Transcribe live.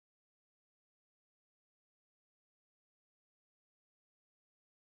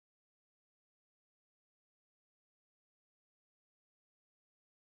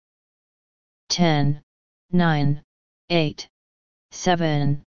10, 9, 8,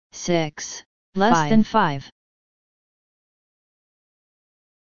 7, 6, less 5. than 5.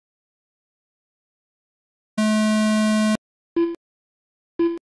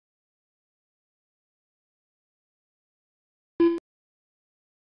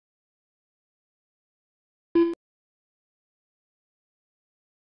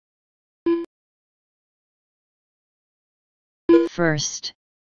 First,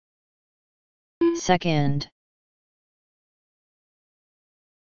 second,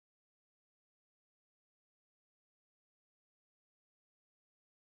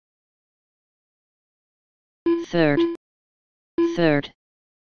 third,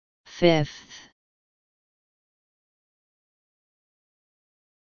 fifth,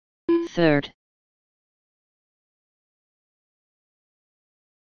 third,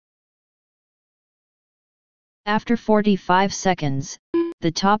 after 45 seconds,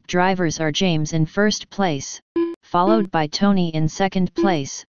 the top drivers are James in first place, followed by Tony in second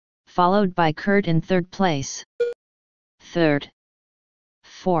place, followed by Kurt in third place. Third,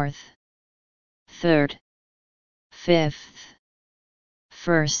 fourth, third, fifth,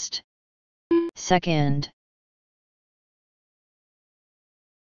 first, second,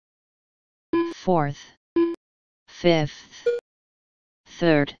 fourth, fifth,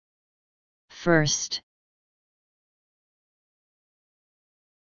 third, first,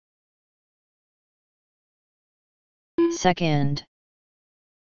 second,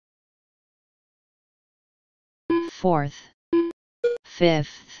 fourth,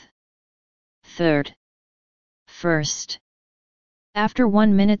 fifth, third, first. After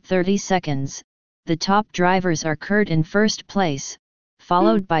 1 minute 30 seconds, the top drivers are Kurt in first place,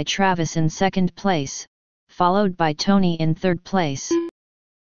 followed by Travis in second place, followed by Tony in third place.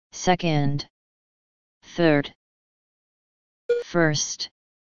 Second, third, first,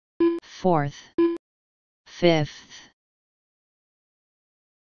 fourth, fifth,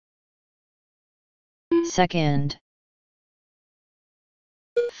 second,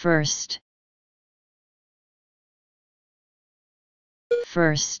 first,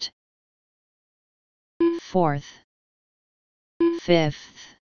 first, fourth,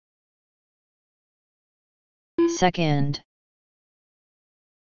 fifth, second,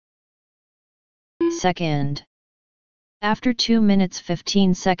 second. After 2 minutes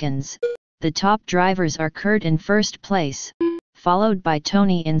 15 seconds, the top drivers are Kurt in first place, followed by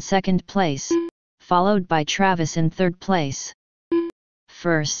Tony in second place, followed by Travis in third place.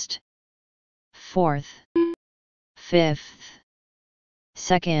 First, fourth, fifth,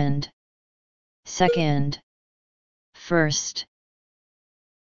 second, second, first,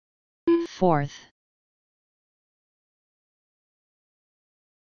 fourth,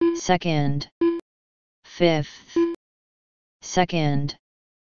 second, fifth, second,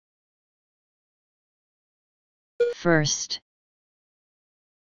 first,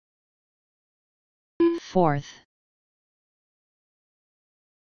 fourth,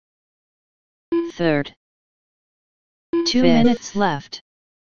 third. 2 minutes left.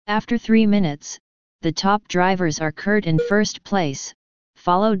 After 3 minutes, the top drivers are Kurt in first place,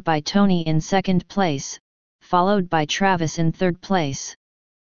 followed by Tony in second place, followed by Travis in third place.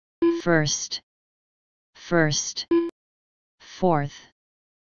 First, fourth,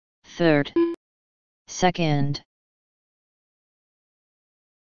 third, second,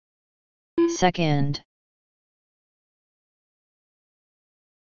 second,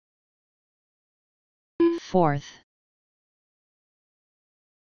 fourth,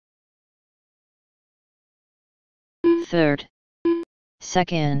 third,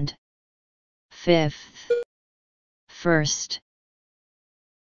 second, fifth, first,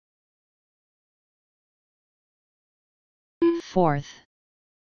 fourth.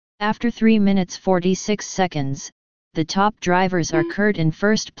 After 3 minutes 46 seconds, the top drivers are Kurt in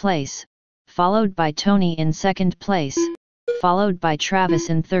first place, followed by Tony in second place, followed by Travis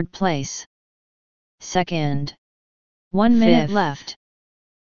in third place. Second. 1 minute left.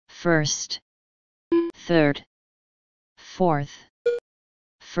 First, third, fourth,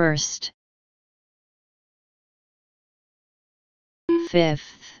 first,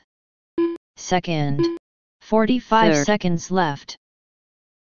 fifth, second. 45 seconds left.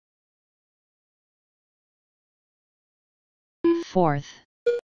 Fourth,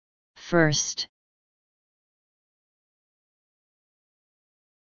 first,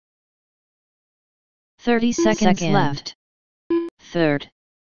 .30 seconds left. Third.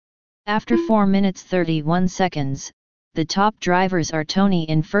 After 4 minutes 31 seconds, the top drivers are Tony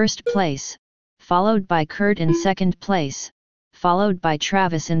in first place, followed by Kurt in second place, followed by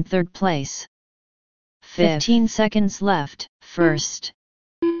Travis in third place. 15 seconds left. First,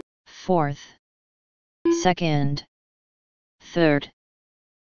 fourth, second, third,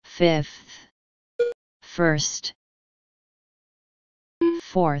 fifth, first,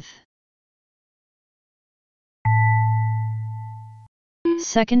 fourth,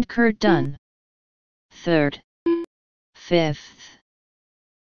 second curd done, third, fifth,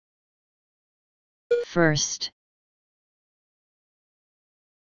 first,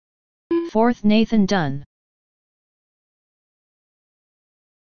 fourth Nathan done,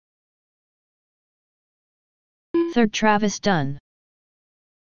 third Travis done,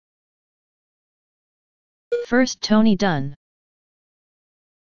 first Tony done,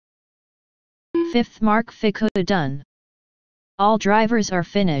 fifth Mark Fiku done. All drivers are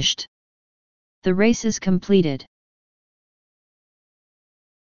finished. The race is completed.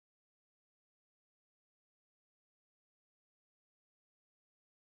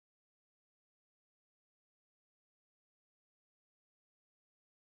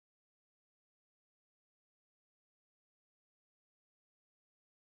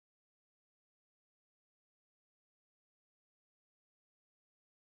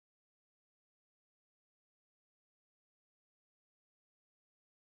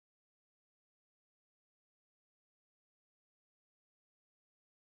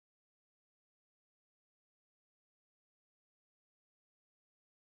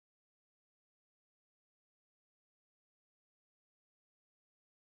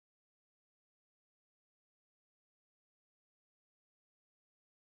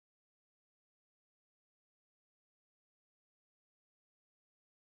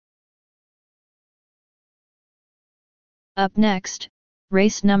 Up next,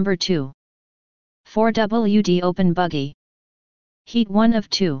 race number 2. 4WD Open Buggy. Heat 1 of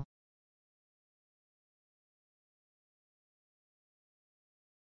 2.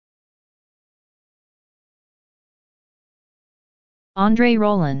 Andre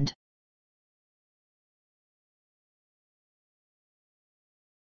Roland,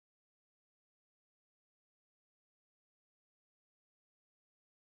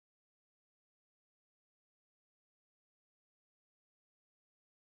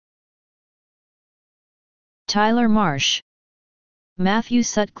 Tyler Marsh, Matthew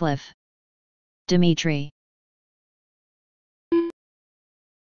Sutcliffe, Dimitri.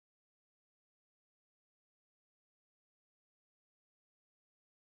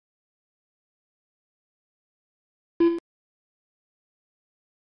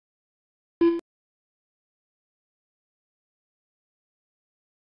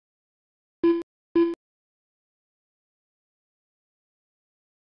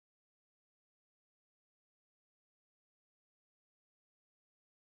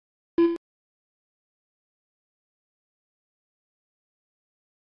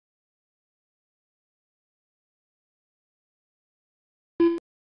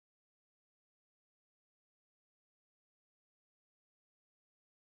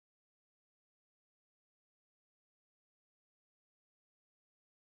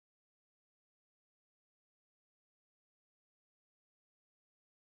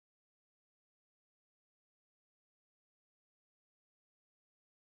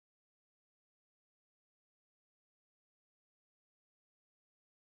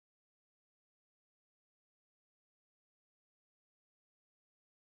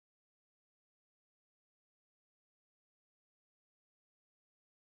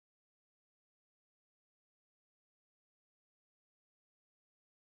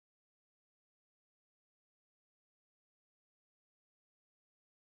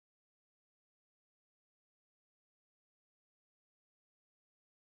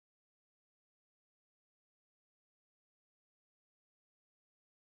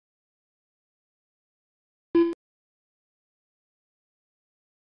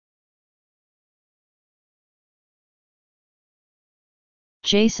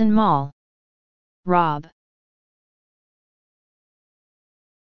 Jason Mall, Rob.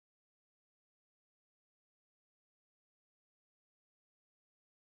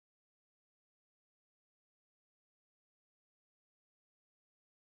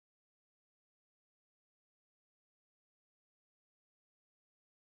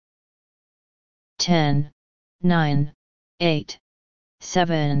 Ten, 9, 8,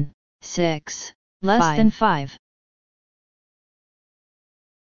 7, 6, less 5. Than 5.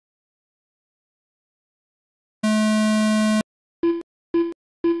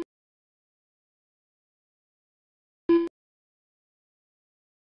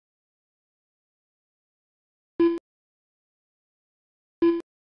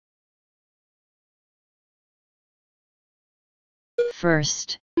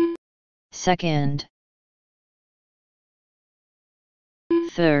 First, second,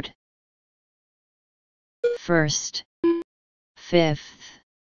 third, first, fifth,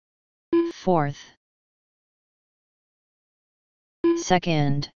 fourth,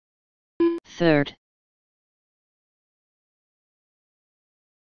 second, third,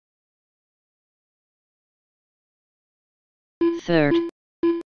 third,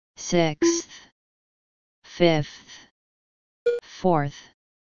 sixth, fifth, fourth.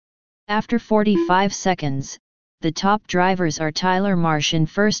 After 45 seconds, the top drivers are Tyler Marsh in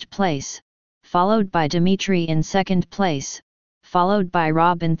first place, followed by Dimitri in second place, followed by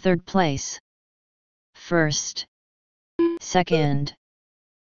Rob in third place. First, second,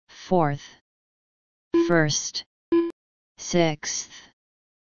 fourth, first, sixth,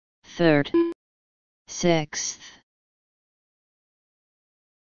 third, sixth,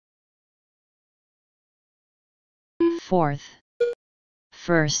 fourth,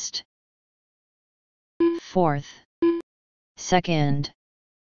 first, fourth, second,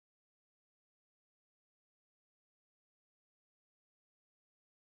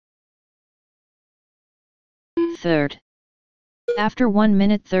 third. After 1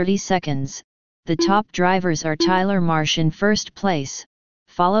 minute 30 seconds, the top drivers are Tyler Marsh in first place,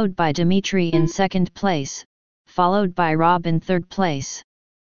 followed by Dimitri in second place, followed by Rob in third place.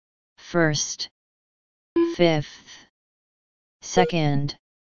 First, fifth, second,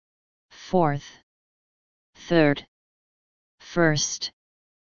 fourth, third, first,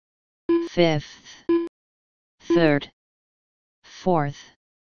 fifth, third, fourth,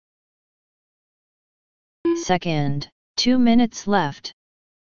 second. 2 minutes left.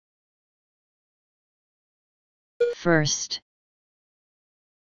 First,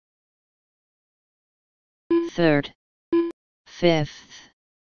 third, fifth,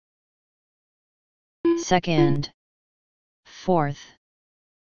 second, fourth.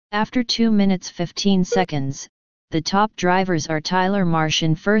 After 2 minutes 15 seconds, the top drivers are Tyler Marsh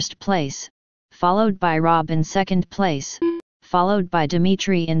in first place, followed by Rob in second place, followed by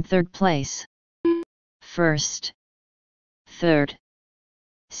Dimitri in third place. First, third,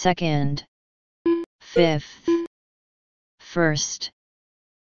 second, fifth, first,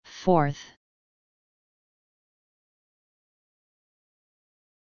 fourth,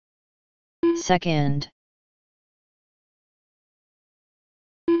 second,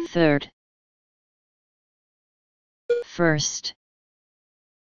 third, first,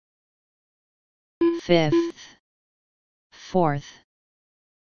 fifth, fourth.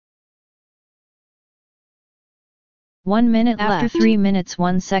 1 minute after 3 minutes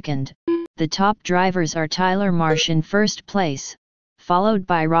 1 second, the top drivers are Tyler Marsh in first place, followed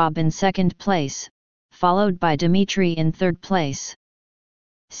by Rob in second place, followed by Dimitri in third place.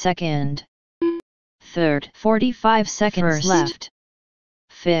 Second, third, 45 seconds first, left.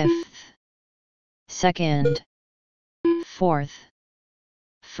 Fifth, second, fourth,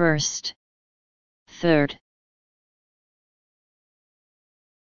 first, third,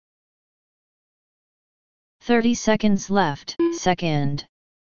 .30 seconds left. Second,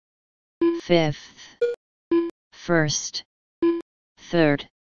 fifth, first, third,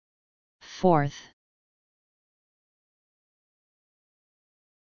 fourth,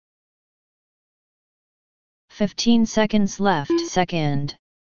 .15 seconds left. Second.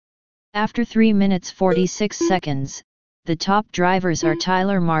 After 3 minutes 46 seconds, the top drivers are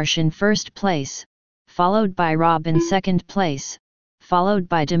Tyler Marsh in first place, followed by Rob in second place, followed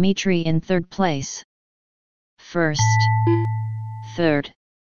by Dimitri in third place. First, third,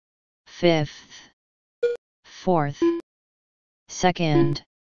 fifth, fourth, second.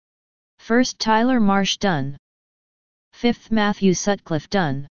 First Tyler Marsh done. Fifth Matthew Sutcliffe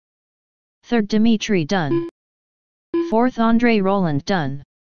done. Third Dimitri done. Fourth Andre Roland done.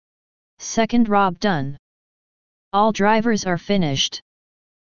 Second Rob done. All drivers are finished.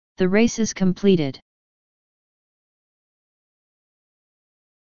 The race is completed.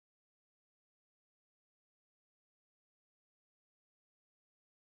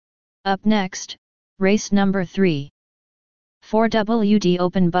 Up next, race number 3. 4WD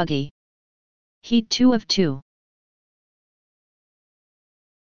Open Buggy. Heat 2 of 2.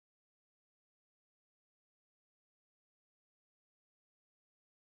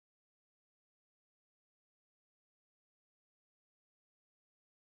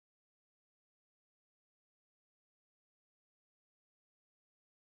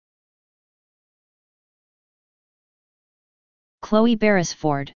 Chloe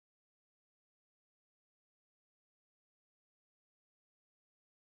Beresford.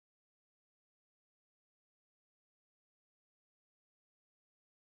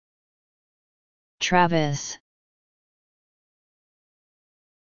 Travis.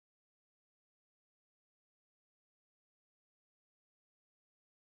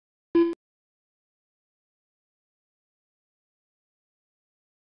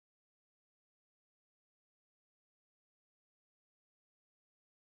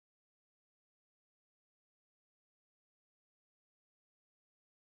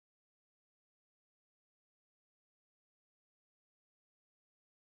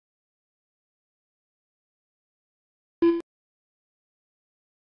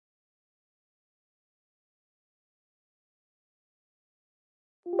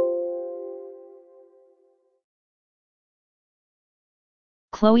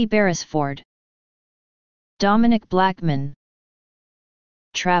 Chloe Beresford, Dominic Blackman,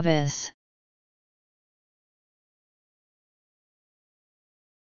 Travis,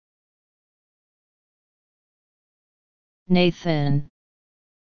 Nathan,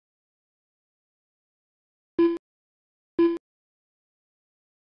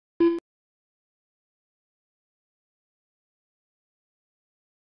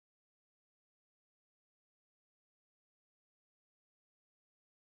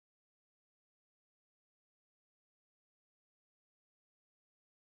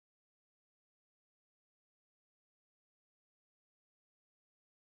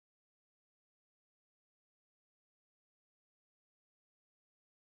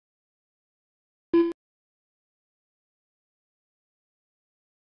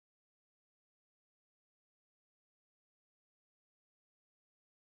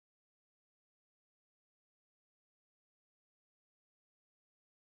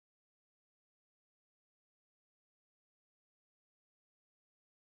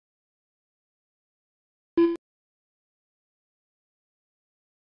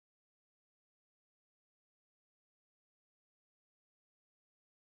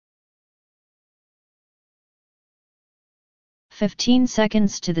 "15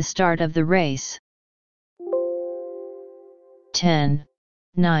 seconds to the start of the race. 10,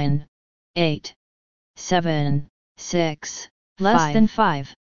 9, 8, 7, 6, less than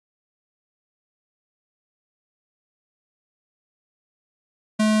 5.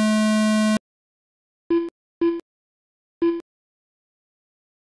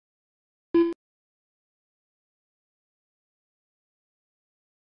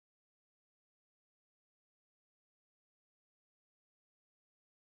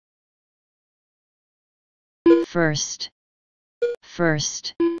 First,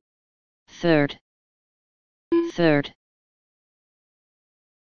 third,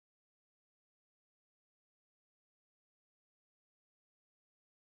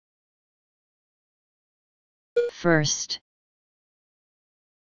 first,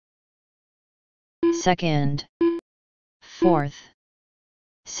 second, fourth,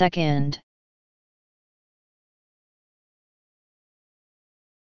 second.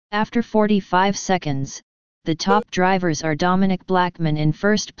 After 45 seconds, the top drivers are Dominic Blackman in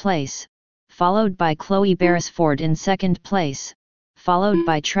first place, followed by Chloe Beresford in second place, followed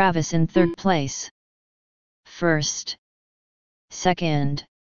by Travis in third place. First, second,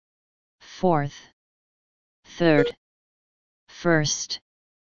 fourth, third, first,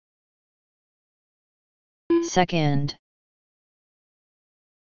 second,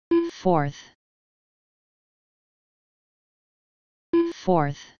 fourth,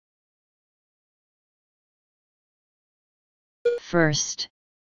 first,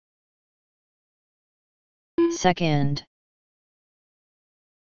 second.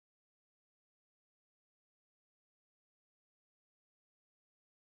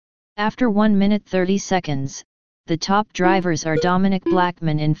 After 1 minute 30 seconds, the top drivers are Dominic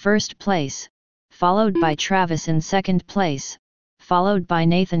Blackman in first place, followed by Travis in second place, followed by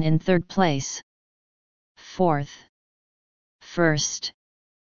Nathan in third place. Fourth, first,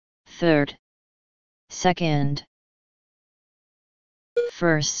 third, second,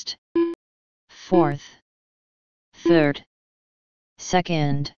 first, fourth, third,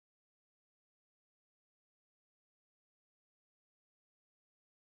 second.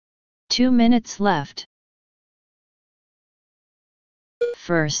 Two minutes left.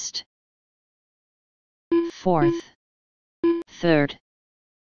 First, fourth, third,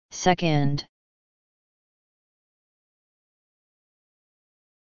 second.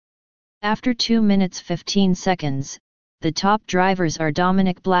 After 2 minutes 15 seconds, the top drivers are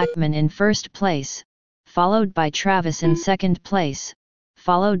Dominic Blackman in first place, followed by Travis in second place,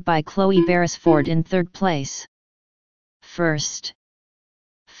 followed by Chloe Beresford in third place. First,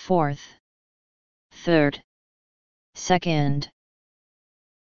 fourth, third, second.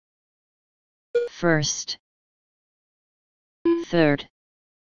 First, third,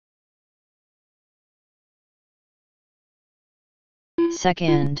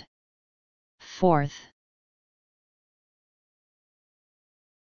 second, fourth.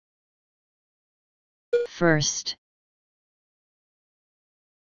 First,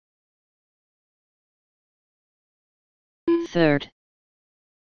 third.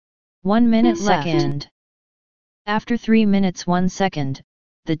 1 minute second. After 3 minutes 1 second,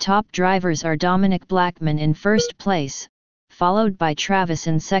 the top drivers are Dominic Blackman in first place, followed by Travis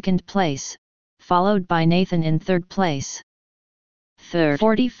in second place, followed by Nathan in third place. Third,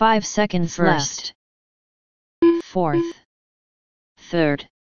 45 seconds first, left. Fourth, third,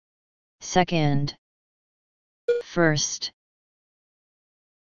 second, first,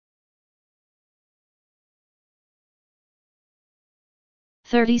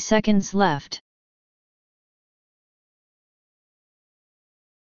 30 seconds left.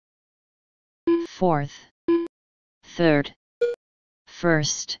 Fourth, third,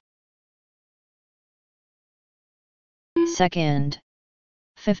 first, second.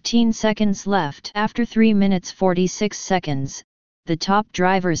 15 seconds left. After 3 minutes 46 seconds, the top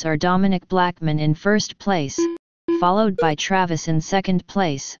drivers are Dominic Blackman in first place, followed by Travis in second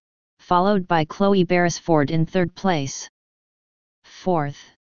place, followed by Chloe Beresford in third place. Fourth,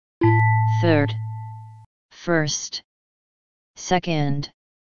 third, first, second.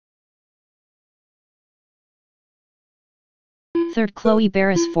 Third, Chloe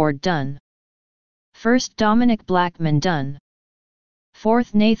Beresford done. First, Dominic Blackman done.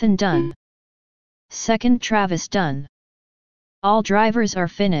 Fourth, Nathan done. Second, Travis done. All drivers are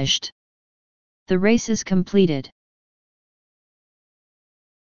finished. The race is completed.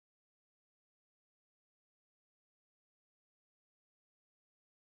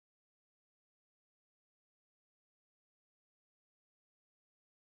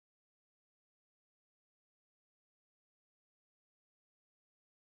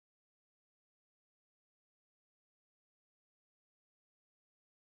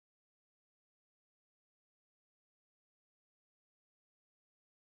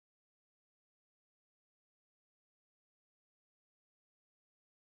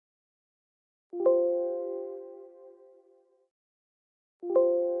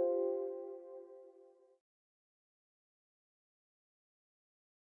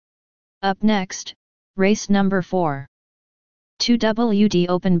 Up next, race number 4. 2WD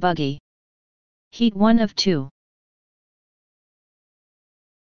Open Buggy. Heat 1 of 2.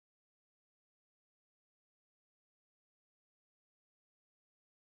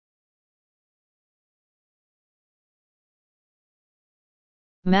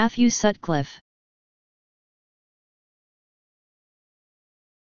 Matthew Sutcliffe.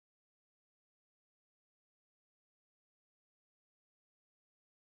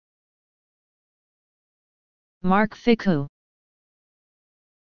 Mark Ficou.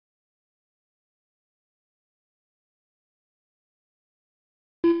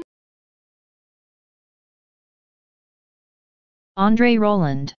 Andre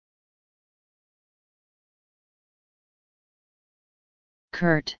Roland.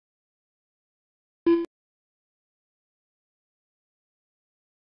 Kurt.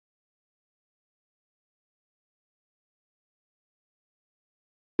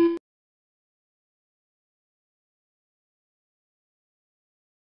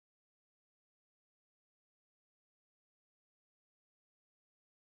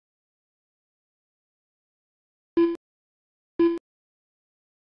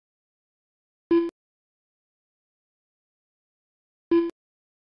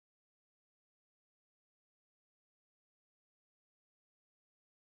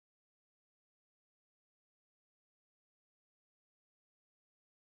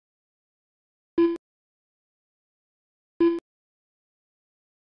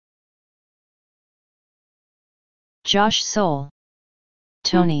 Josh Soul.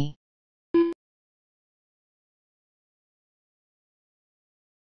 Tony.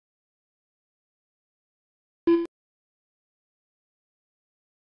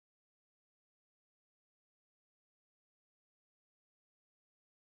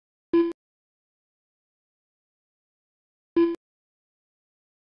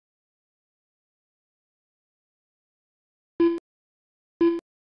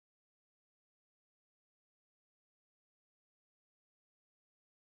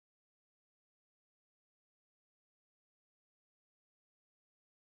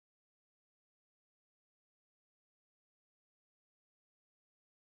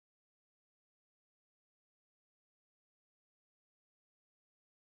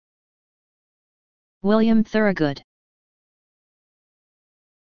 William Thorogood.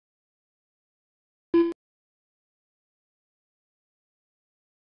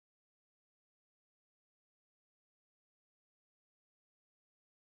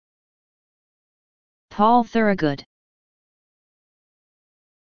 Paul Thorogood.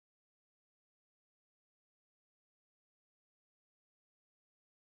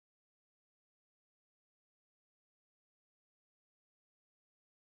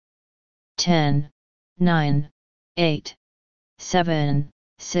 Ten, 9, 8, 7,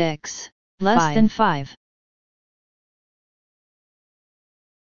 6, less than 5.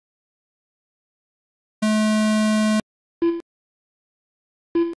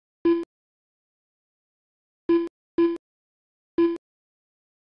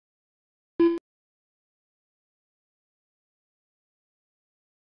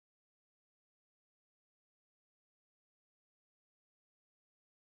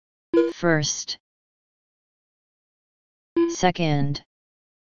 first, second,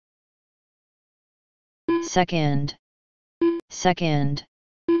 second, second,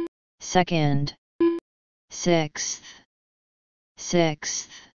 second, sixth, sixth,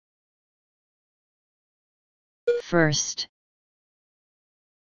 first,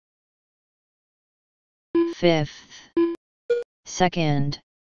 fifth, second,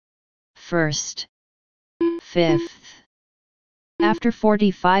 first, fifth. After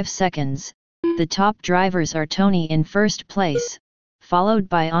 45 seconds, the top drivers are Tony in first place, followed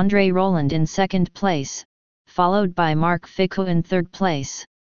by Andre Roland in second place, followed by Mark Ficco in third place.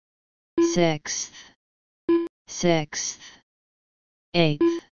 Sixth, sixth,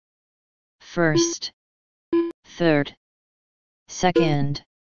 eighth, first, third, second,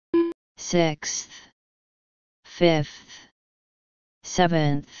 sixth, fifth,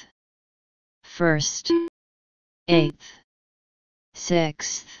 seventh, first, eighth,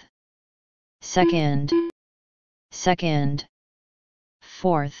 sixth, second, second,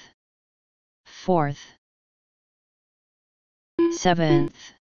 fourth, fourth, seventh,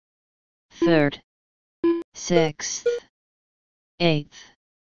 third, sixth, eighth,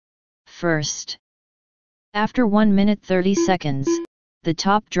 first. After 1 minute 30 seconds, the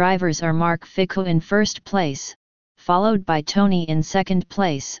top drivers are Mark Ficco in first place, followed by Tony in second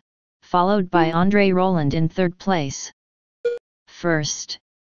place, followed by Andre Roland in third place. First,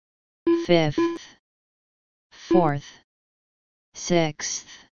 fifth, fourth, sixth,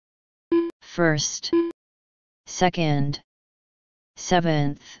 first, second,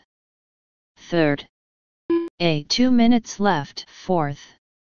 seventh, third, 2 minutes left. Fourth,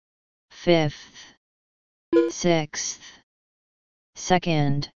 fifth, sixth,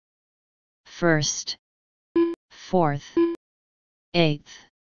 second, first, fourth, eighth,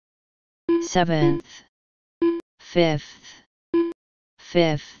 seventh, fifth,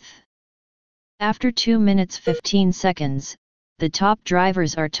 fifth. After 2 minutes 15 seconds, the top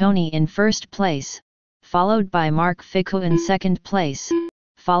drivers are Tony in first place, followed by Mark Ficco in second place,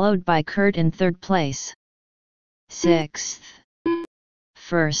 followed by Kurt in third place. Sixth,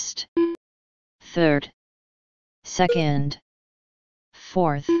 first, third, second,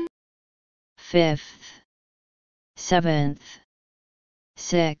 fourth, fifth, seventh,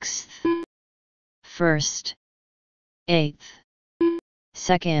 sixth, first, eighth,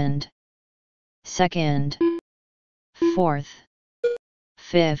 second, second, fourth,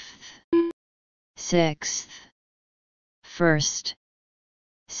 fifth, sixth, first,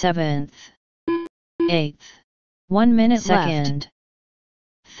 seventh, eighth. 1 minute second,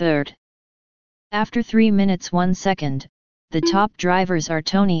 third. After 3 minutes 1 second, the top drivers are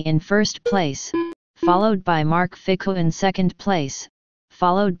Tony in first place, followed by Mark Ficco in second place,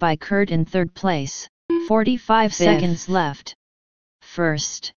 followed by Kurt in third place. 45 seconds left.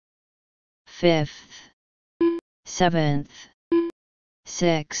 First, fifth, seventh,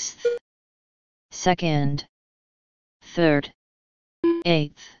 sixth, second, third,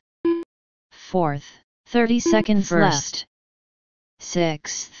 eighth, fourth. 30 seconds first, left.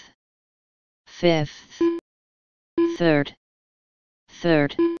 Sixth, fifth,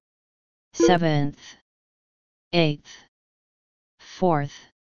 third, seventh, eighth, fourth,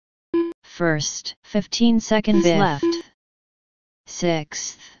 first. 15 seconds fifth, left.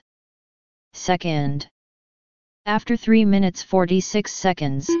 Sixth, second. After 3 minutes 46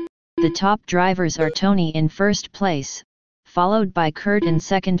 seconds, the top drivers are Tony in first place, followed by Kurt in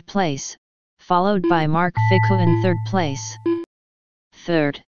second place, followed by Mark Ficco in third place.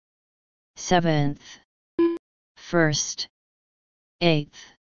 Third, seventh, first, eighth,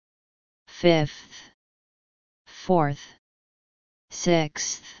 fifth, fourth,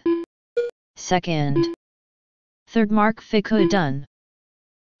 sixth, second, third Mark Ficco done.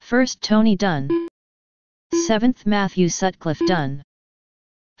 First Tony done. Seventh Matthew Sutcliffe done.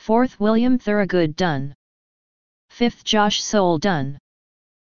 Fourth William Thorogood done. Fifth Josh Soul done.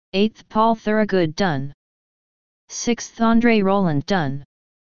 8th Paul Thorogood done. 6th Andre Roland done.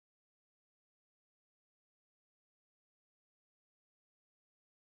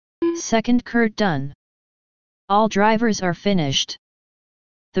 Second Kurt done. All drivers are finished.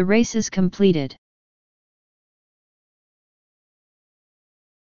 The race is completed.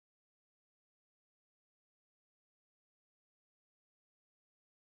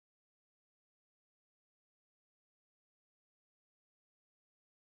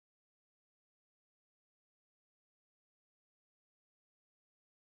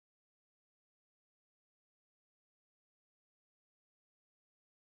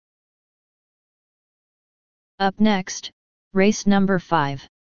 Up next, race number 5.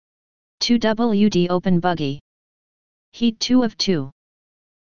 2WD Open Buggy. Heat 2 of 2.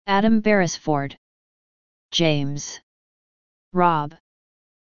 Adam Beresford, James, Rob,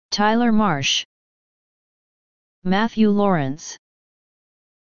 Tyler Marsh, Matthew Lawrence,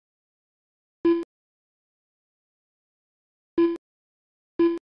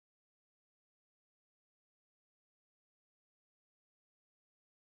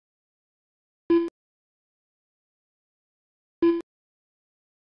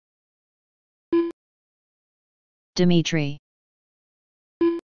 Dimitri,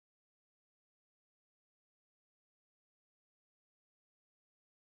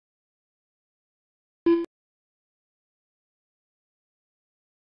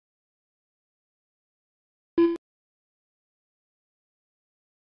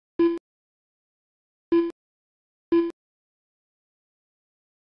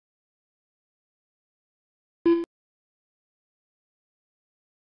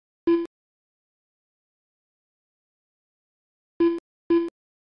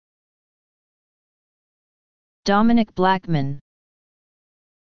 Dominic Blackman,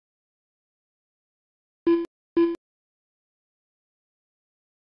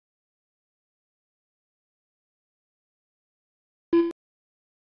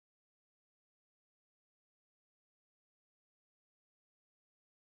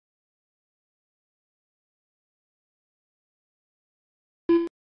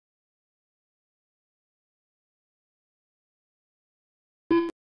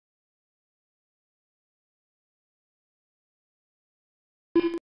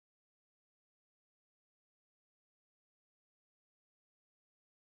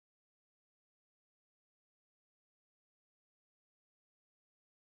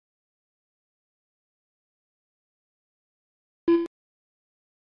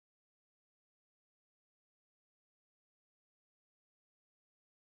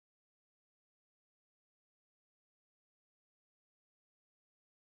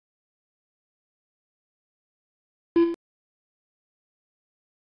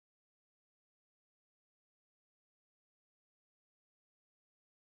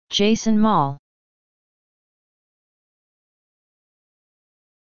 Jason Mall,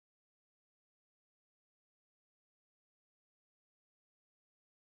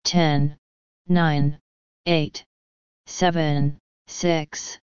 ten, 9, 8, 7,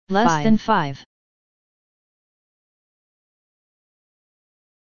 6, less than 5.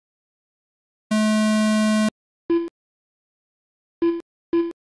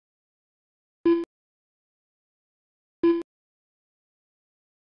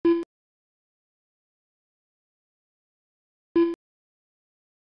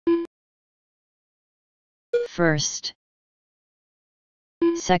 First,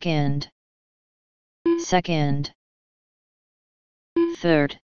 second, second,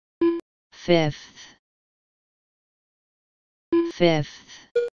 third, fifth, fifth,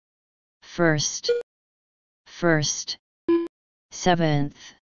 first, first, seventh,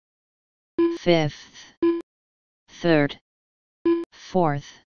 fifth, third, fourth,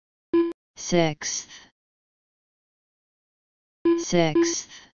 sixth, sixth,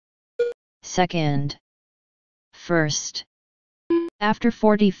 second, first. After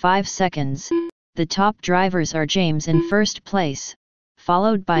 45 seconds, the top drivers are James in first place,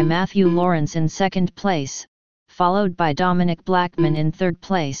 followed by Matthew Lawrence in second place, followed by Dominic Blackman in third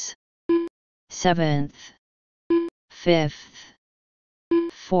place. 7th, 5th,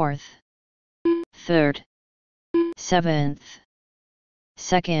 4th, 3rd, 7th,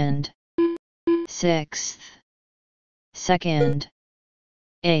 2nd, 6th, 2nd,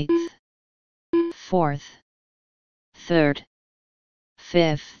 8th, 4th, 3rd,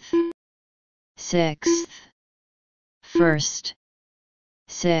 5th, 6th, 1st,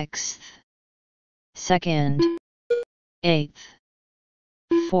 6th, 2nd, 8th,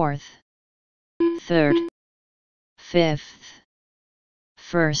 4th, 3rd, 5th,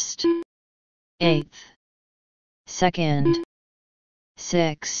 1st, 8th, 2nd,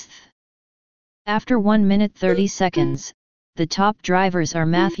 6th. After 1 minute 30 seconds, the top drivers are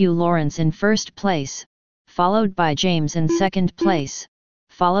Matthew Lawrence in first place, followed by James in second place,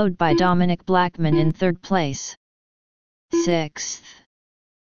 followed by Dominic Blackman in third place. 6th,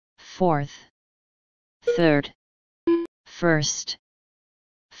 4th, 3rd, 1st,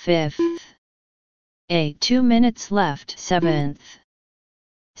 5th, 8 2 minutes left 7th,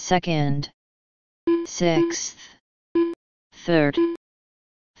 2nd, 6th, 3rd,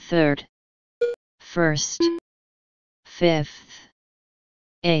 3rd, 1st, 5th,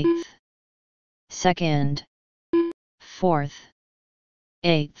 8th, 2nd, 4th,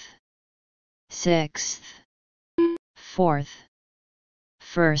 8th, 6th, 4th,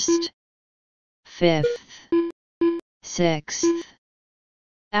 1st, 5th, 6th,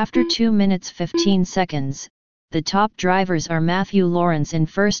 After 2 minutes 15 seconds, the top drivers are Matthew Lawrence in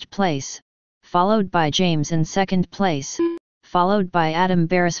first place, followed by James in second place, followed by Adam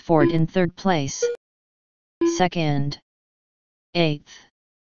Beresford in third place. Second, 8th,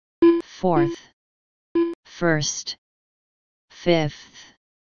 4th, 1st, 5th,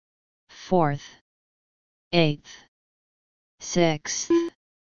 4th, 8th, 6th,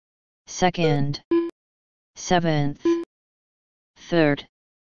 2nd, 7th, 3rd,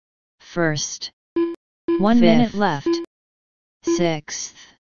 1st. 1 minute left. 6th,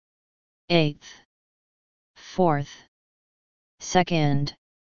 8th, 4th, 2nd,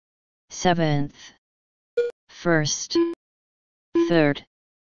 7th, 1st, 3rd,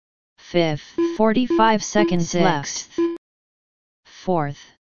 5th. 45 seconds left. 4th.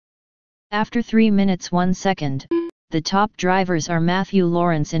 After 3 minutes 1 second, the top drivers are Matthew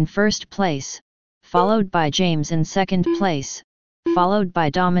Lawrence in first place, followed by James in second place, followed by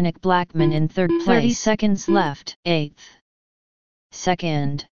Dominic Blackman in third place. 30 seconds left. 8th,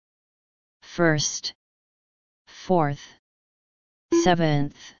 2nd, 1st, 4th,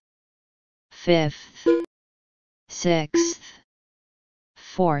 7th, 5th, 6th,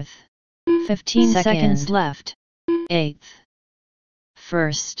 4th. 15 seconds left. 8th,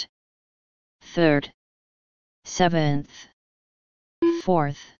 1st, 3rd, 7th,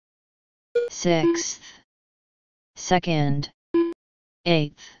 4th, 6th, 2nd,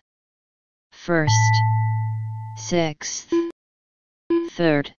 8th, 1st, 6th,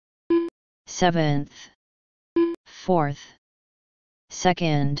 3rd, 7th, 4th,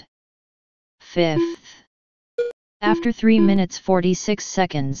 2nd, 5th. After 3 minutes 46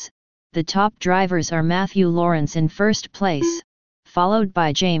 seconds, the top drivers are Matthew Lawrence in first place, followed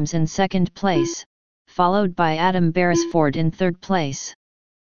by James in second place, followed by Adam Beresford in third place.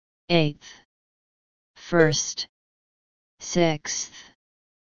 8th, 1st, 6th,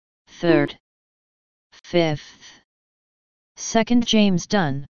 3rd, 5th. 2nd James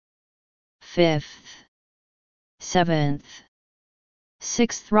Dunn. 5th, 7th,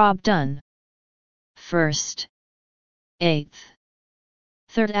 6th Rob Dunn. 1st, 8th,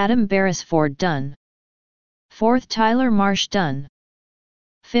 3rd Adam Beresford Dunn. 4th Tyler Marsh Dunn.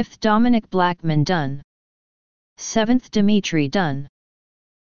 5th Dominic Blackman Dunn. 7th Dimitri Dunn.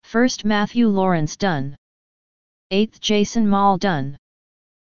 1st Matthew Lawrence Dunn. 8th Jason Mall Dunn.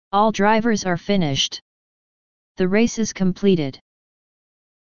 All drivers are finished. The race is completed.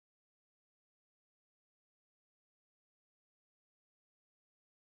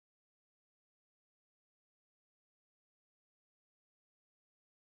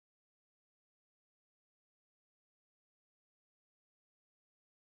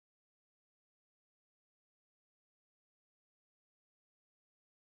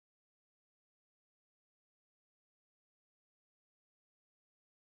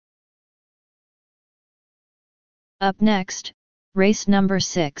 Up next, race number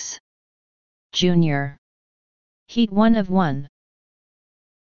 6. Junior. Heat 1 of 1.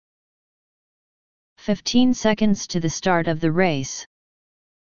 15 seconds to the start of the race.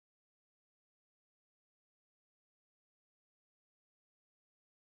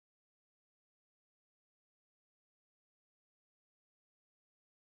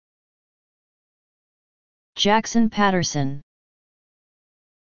 Jackson Patterson.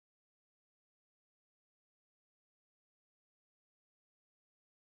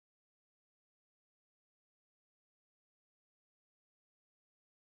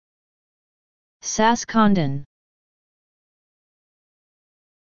 Sas Condon.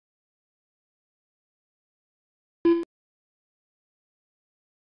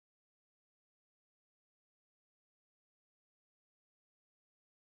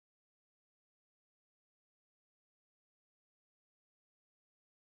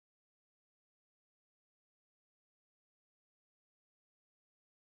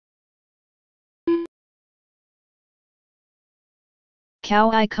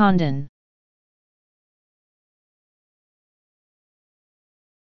 Cow Condon.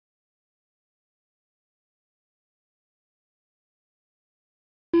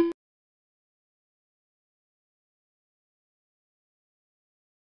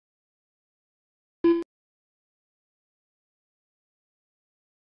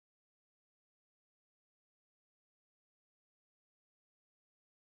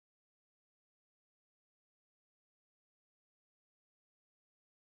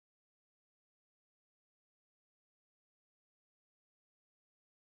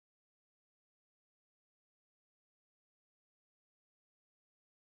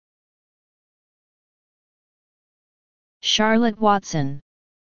 Charlotte Watson.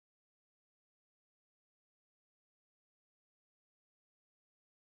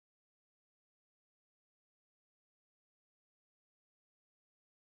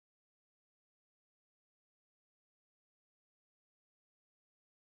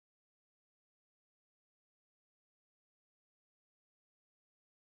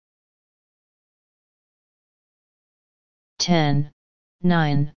 10,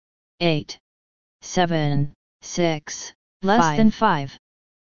 9, 8, 7, 6, less 5. than 5.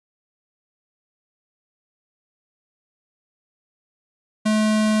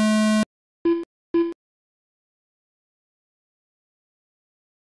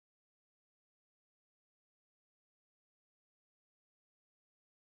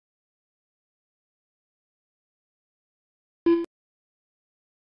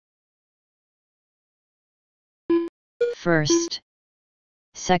 First,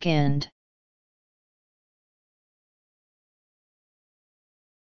 second,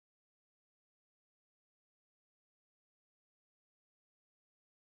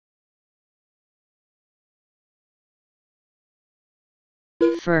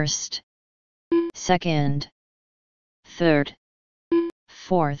 first, second, third,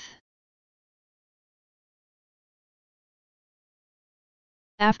 fourth.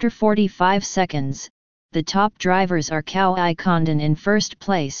 After 45 seconds, the top drivers are Kawhi Condon in first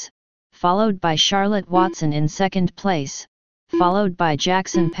place, followed by Charlotte Watson in second place, followed by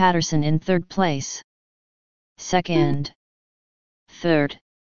Jackson Patterson in third place. Second, third,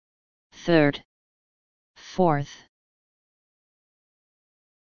 fourth.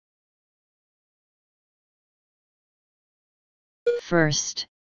 First,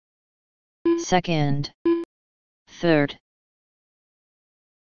 second, third,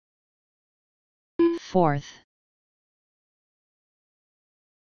 fourth.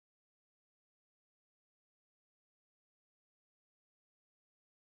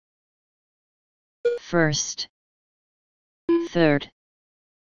 First, third.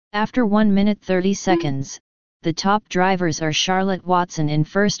 After 1 minute 30 seconds, the top drivers are Charlotte Watson in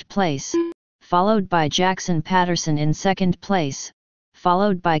first place, followed by Jackson Patterson in second place,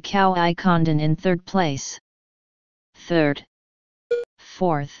 followed by Kawhi Condon in third place. Third,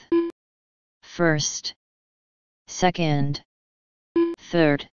 fourth, first, second,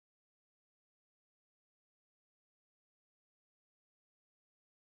 third.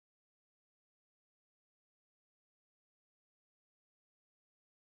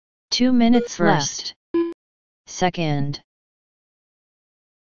 Two minutes First, left. Second,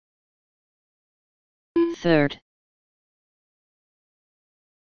 third,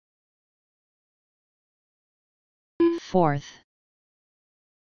 fourth.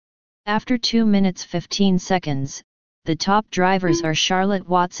 After 2 minutes 15 seconds, the top drivers are Charlotte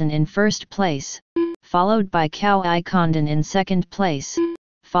Watson in first place, followed by Kawhi Condon in second place,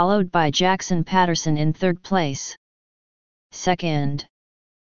 followed by Jackson Patterson in third place. Second,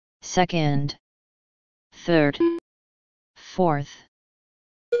 third, fourth,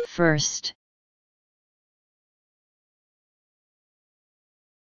 first.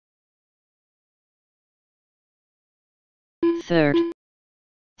 Third,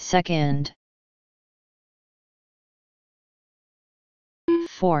 second,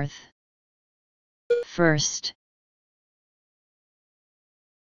 fourth, first.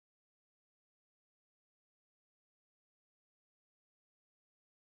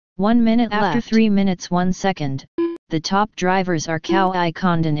 One minute left. After 3 minutes 1 second, the top drivers are Kawhi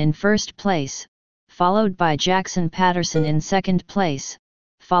Condon in first place, followed by Jackson Patterson in second place,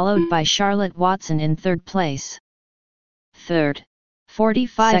 followed by Charlotte Watson in third place. Third,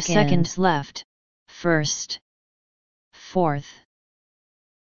 45 seconds left. First, fourth,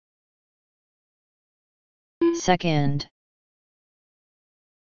 second,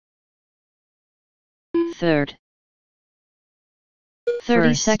 third. 30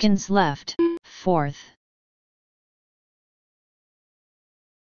 First. seconds left. Fourth,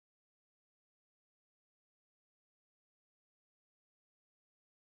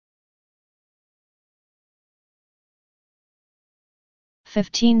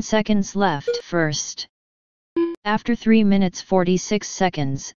 "15 seconds left." First. After 3 minutes 46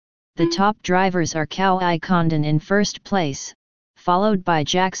 seconds, the top drivers are Kawhi Condon in first place, followed by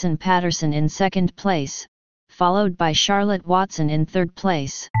Jackson Patterson in second place, followed by Charlotte Watson in third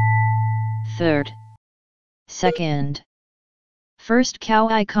place. Third, second, first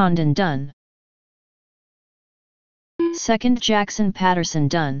Kawhi Condon done. Second Jackson Patterson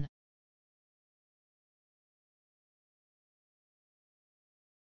done.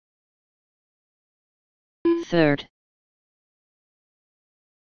 Third,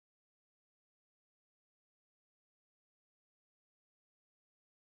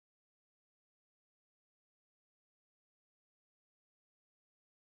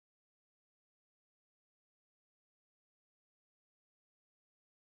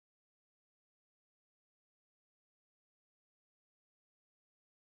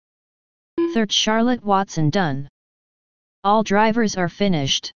 third Charlotte Watson done. All drivers are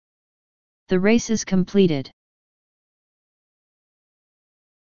finished. The race is completed.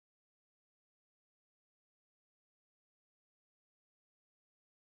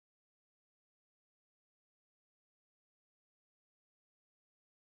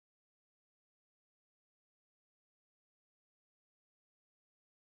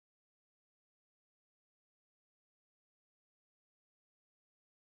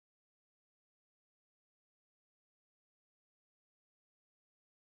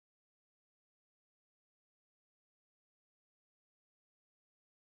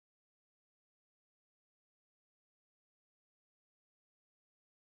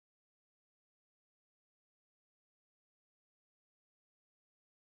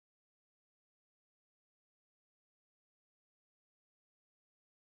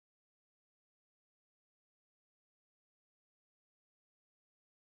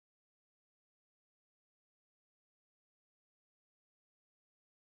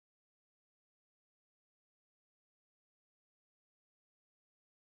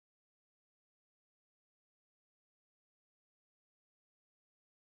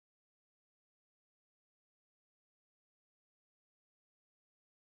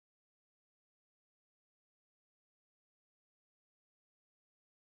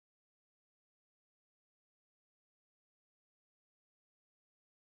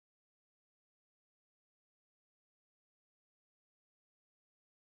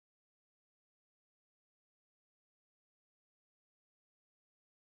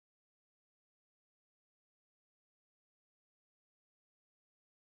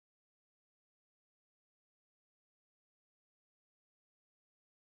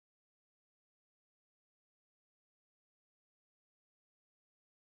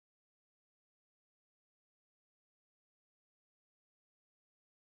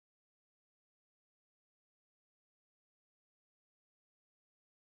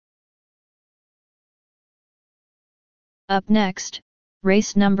 Up next,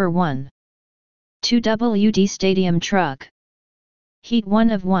 race number 1. 2WD Stadium Truck. Heat 1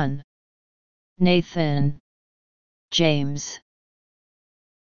 of 1. Nathan, James,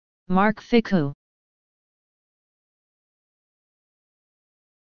 Mark Fiku.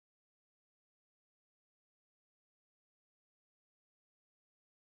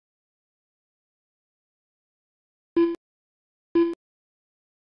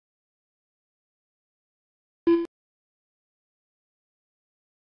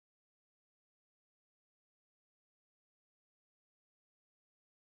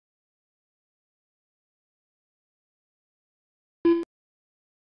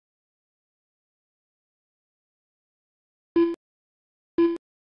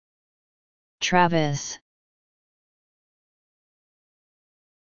 Travis,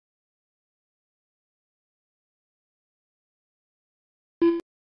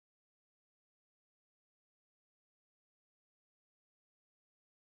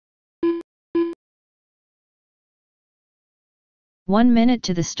 "1 minute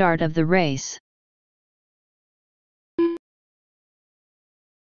to the start of the race.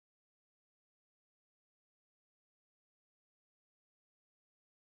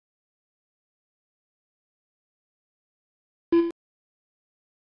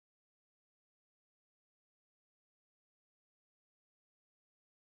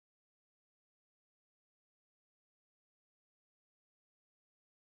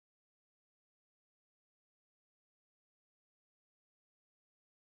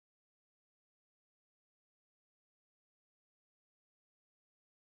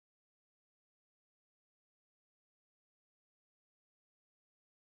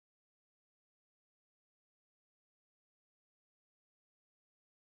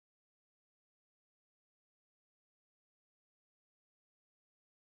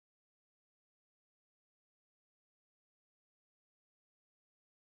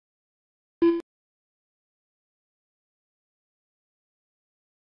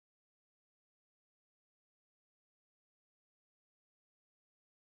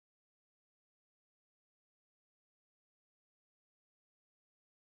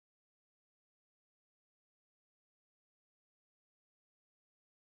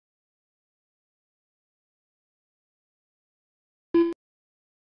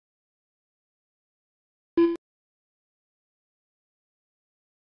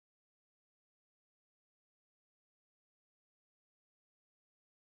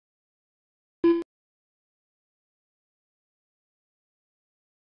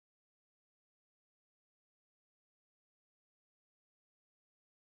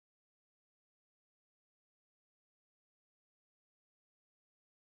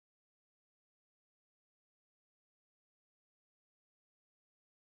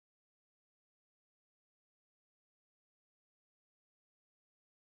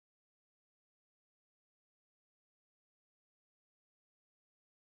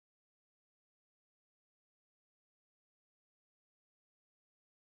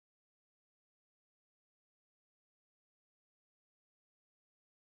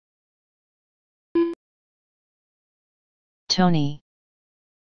 Tony,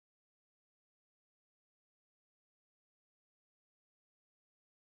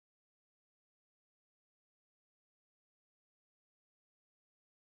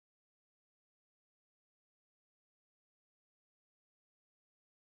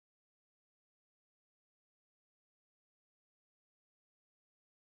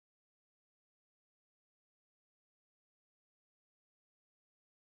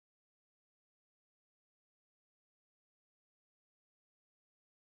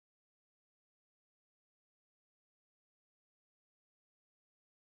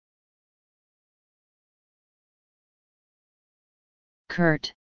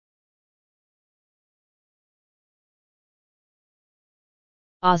 Kurt,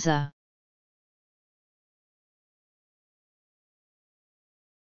 Ozza,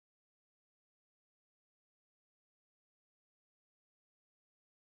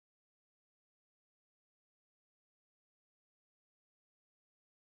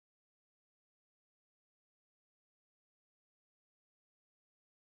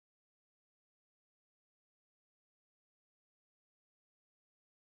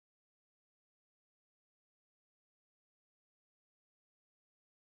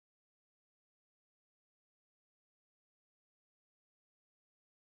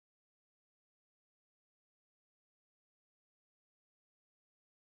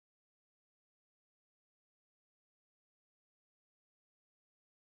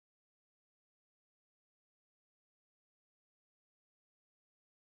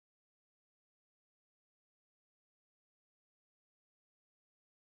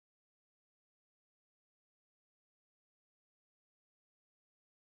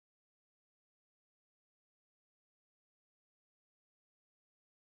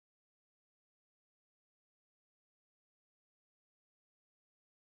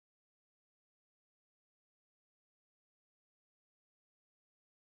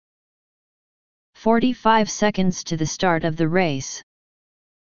 45 seconds to the start of the race.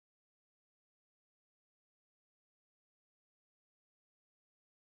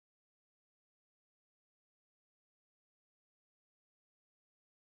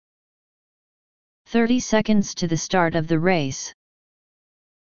 "30 seconds to the start of the race.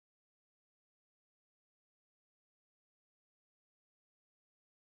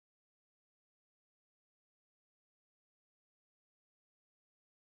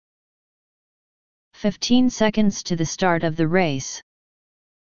 "15 seconds to the start of the race.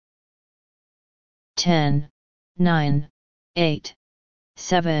 10, 9, 8,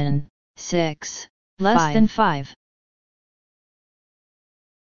 7, 6, less than 5.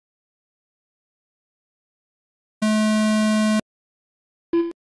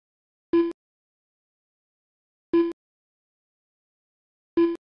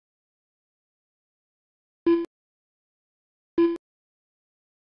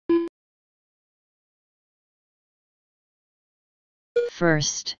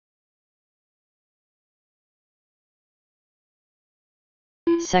 First,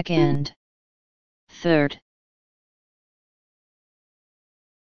 second, third,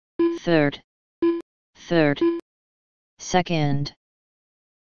 third, second,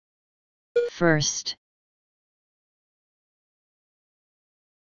 first,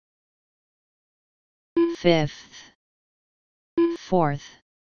 fifth, fourth,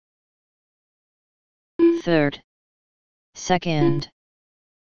 third, second.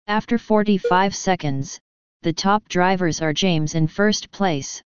 After 45 seconds, the top drivers are James in first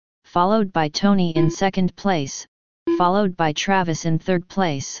place, followed by Tony in second place, followed by Travis in third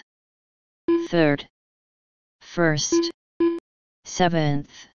place. Third, first, seventh,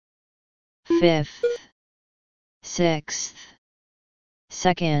 fifth, sixth,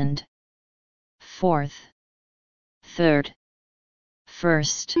 second, fourth, third,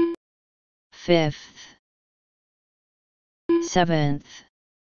 first, fifth, seventh,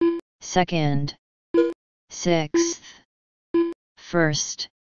 second, sixth, first,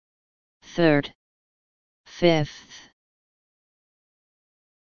 third, fifth,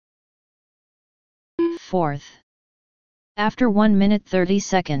 fourth. After 1 minute 30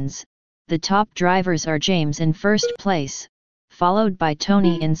 seconds, the top drivers are James in first place, followed by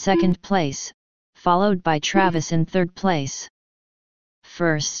Tony in second place, followed by Travis in third place.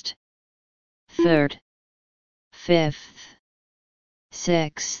 First, third, fifth,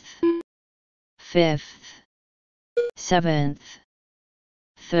 sixth, fifth, seventh,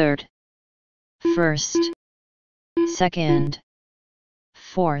 third, first, second,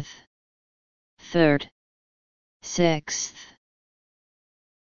 fourth, third, sixth,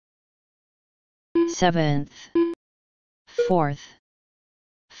 seventh, fourth,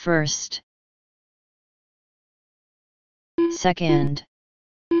 first, second,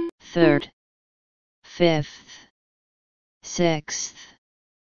 third, fifth, sixth.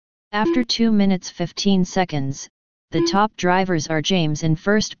 After 2 minutes 15 seconds, the top drivers are James in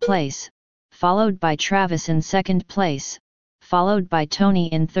first place, followed by Travis in second place, followed by Tony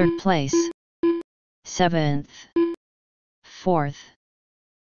in third place. Seventh, fourth,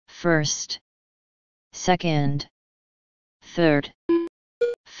 first, second, third,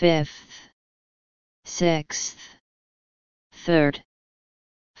 fifth, sixth, third,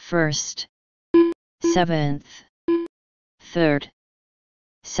 first, seventh, third,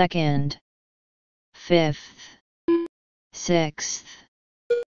 second, fifth, sixth,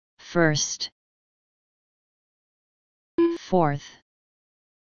 first, fourth,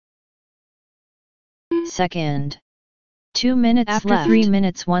 second. 2 minutes After left. 3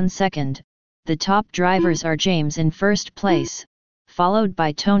 minutes 1 second, the top drivers are James in first place, followed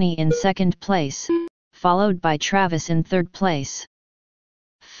by Tony in second place, followed by Travis in third place.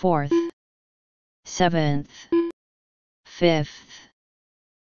 Fourth, seventh, fifth,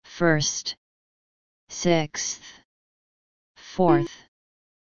 first, sixth, fourth,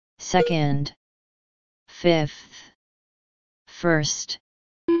 second, fifth, first,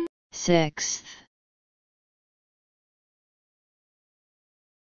 sixth,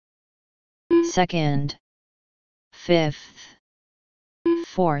 second, fifth,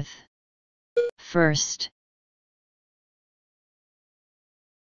 fourth, first,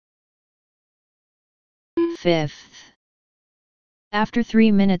 fifth. After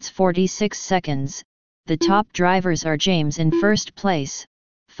 3 minutes 46 seconds, the top drivers are James in first place,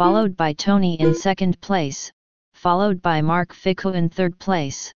 followed by Tony in second place, followed by Mark Fico in third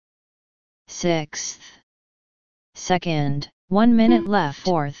place. Sixth, second, 1 minute left.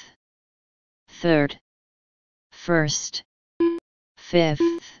 Fourth, third, first, fifth,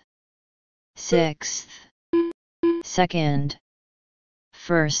 sixth, second,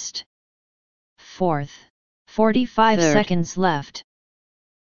 first, 4th. 45 3rd. seconds left.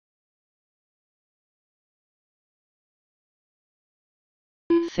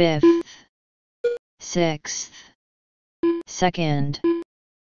 5th. 6th. 2nd.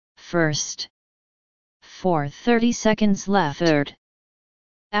 1st. 4th. 30 seconds left. 3rd.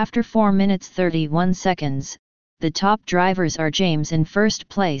 After 4 minutes 31 seconds, the top drivers are James in first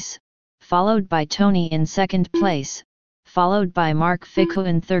place, followed by Tony in second place, followed by Mark Fico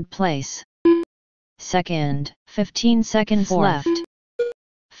in third place. 2nd. 15 seconds 4th. left.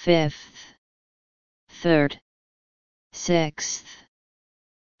 5th. 3rd. 6th.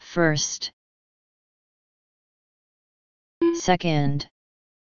 1st. 2nd.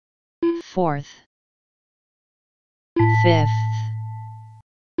 4th. 5th.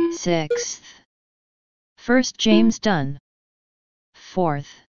 6th. 1st James done. 4th.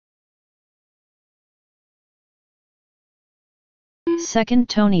 2nd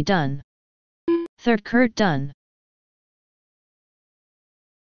Tony done. 3rd Kurt done.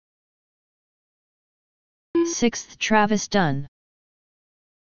 6th Travis done.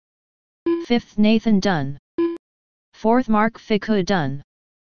 5th Nathan done. 4th Mark Fico done.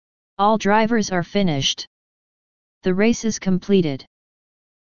 All drivers are finished. The race is completed.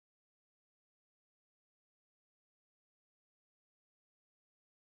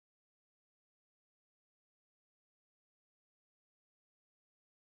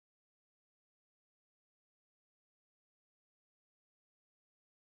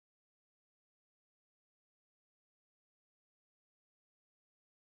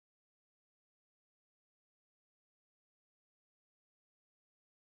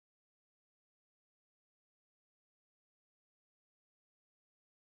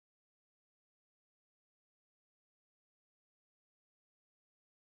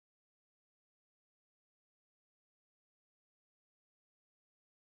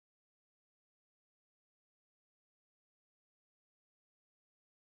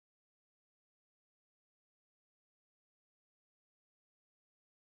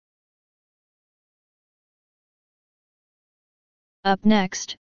 Up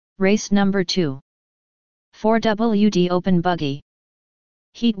next, race number 2. 4WD Open Buggy.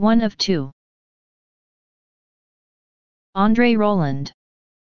 Heat 1 of 2. Andre Roland.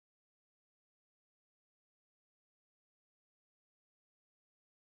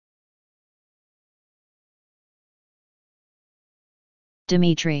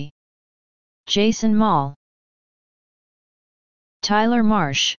 Dimitri. Jason Mall. Tyler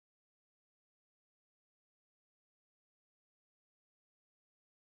Marsh.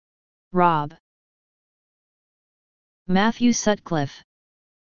 Rob. Matthew Sutcliffe.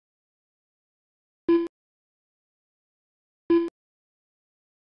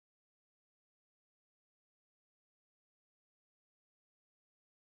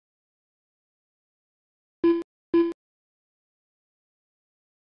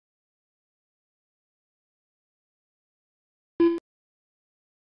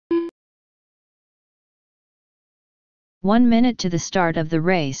 One minute to the start of the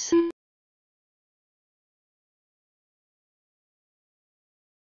race.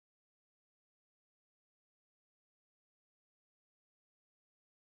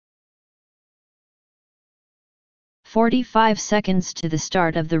 "45 seconds to the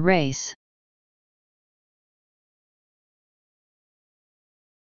start of the race.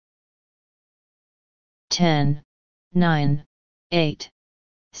 Ten, 9, 8,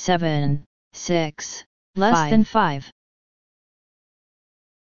 7, 6, less than 5.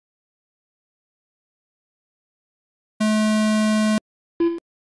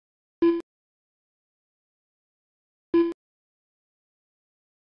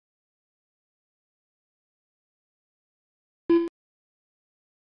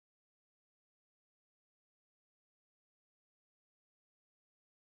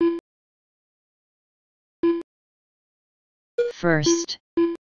 First,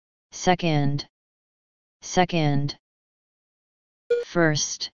 second, second,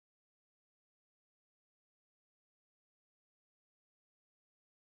 first,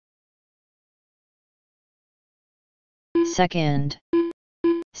 second,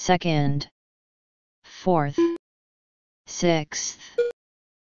 second, fourth, sixth,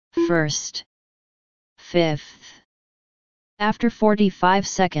 first, fifth. After 45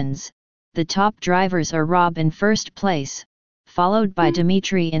 seconds, the top drivers are Rob in first place, followed by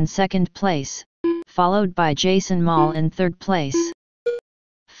Dimitri in second place, followed by Jason Mall in third place.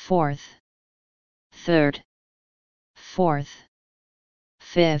 Fourth, third, fourth,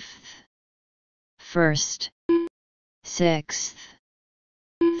 fifth, first, sixth,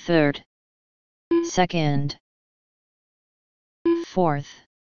 third, second, fourth,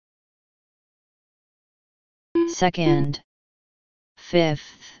 second,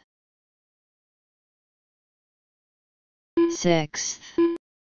 fifth, sixth,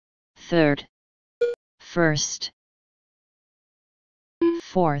 third, first,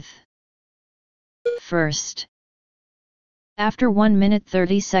 fourth, first. After 1 minute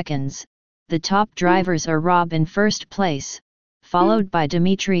 30 seconds, the top drivers are Rob in first place, followed by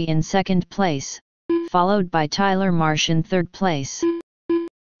Dimitri in second place, followed by Tyler Marsh in third place,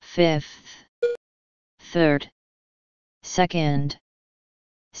 fifth, third, second,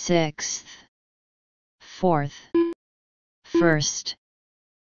 sixth, fourth, first,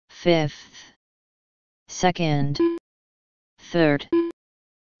 fifth, second, third,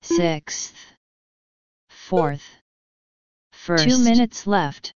 sixth, fourth, first. 2 minutes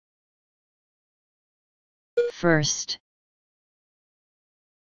left. First,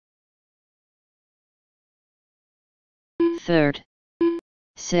 third,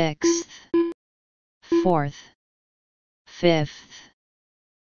 sixth, fourth, fifth,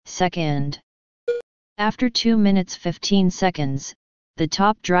 second. After 2 minutes 15 seconds, the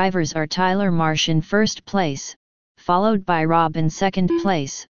top drivers are Tyler Marsh in first place, followed by Rob in second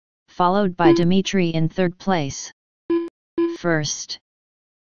place, followed by Dimitri in third place. First,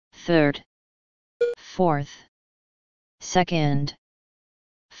 third, fourth, second,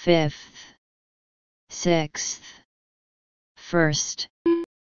 fifth, sixth, first,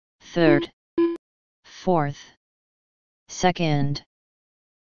 third, fourth, second,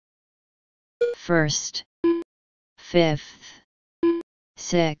 first, fifth,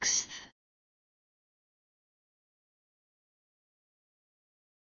 sixth,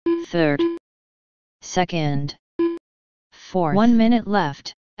 third, second, fourth. 1 minute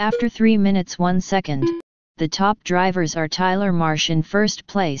left. After 3 minutes 1 second, the top drivers are Tyler Marsh in first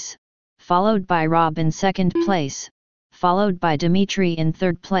place, followed by Rob in second place, followed by Dimitri in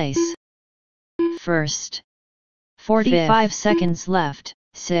third place. First, 45 fifth, seconds left.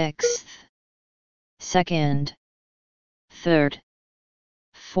 Sixth, second, third,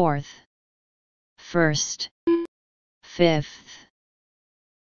 fourth, first, fifth,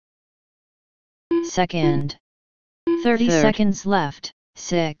 second, 30 third, seconds left.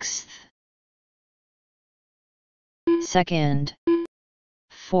 Sixth, second,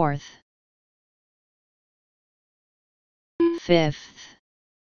 fourth, fifth,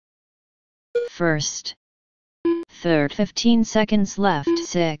 first, third. 15 seconds left.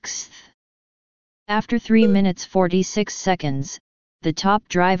 Sixth. After 3 minutes 46 seconds, the top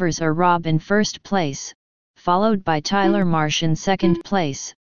drivers are Rob in first place, followed by Tyler Marsh in second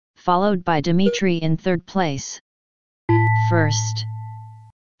place, followed by Dimitri in third place. First,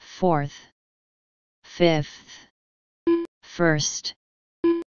 fourth, fifth, first,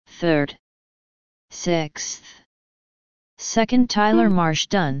 third, sixth. Second Tyler Marsh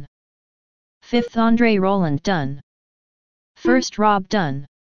done. Fifth Andre Roland done. First Rob done.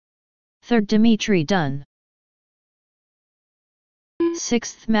 Third Dimitri done.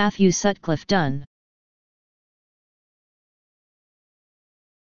 Sixth Matthew Sutcliffe done.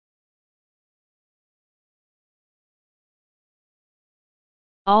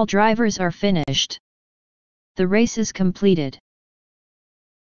 All drivers are finished. The race is completed.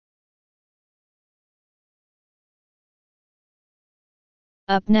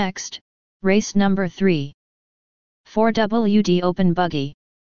 Up next, race number 3. 4WD Open Buggy.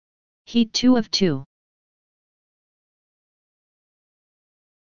 Heat 2 of 2.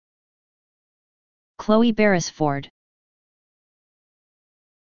 Chloe Beresford.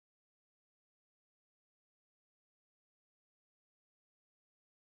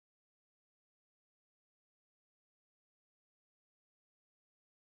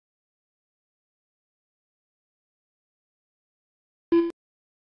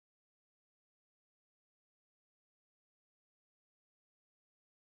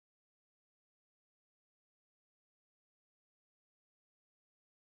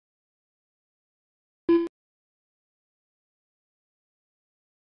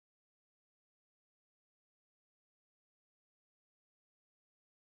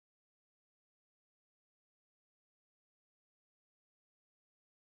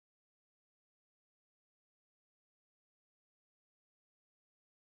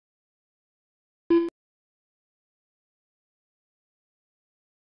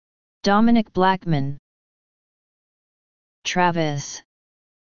 Dominic Blackman. Travis.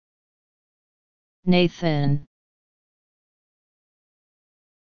 Nathan.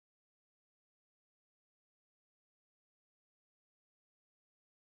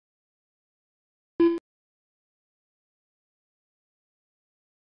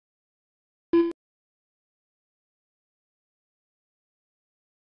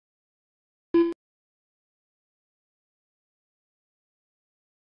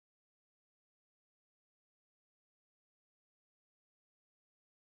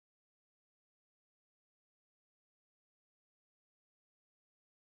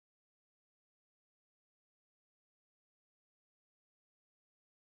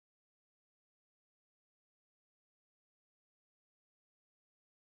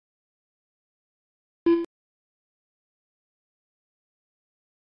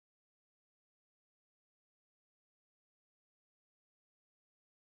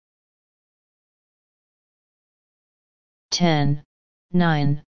 10,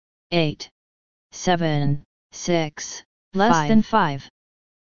 9, 8, 7, 6, less 5. than 5.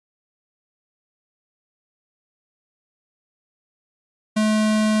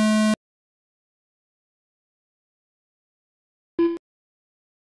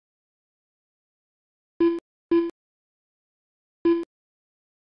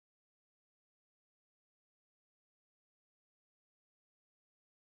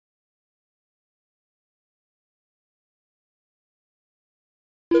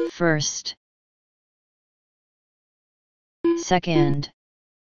 First, second,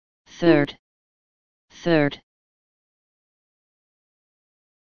 third,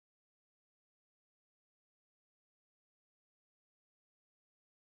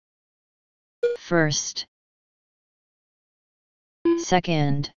 first,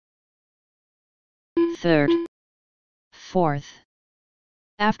 second, third, fourth.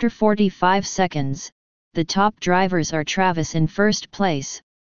 After 45 seconds, the top drivers are Travis in first place,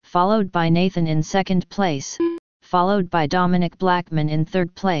 followed by Nathan in second place, followed by Dominic Blackman in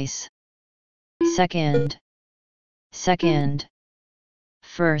third place. Second,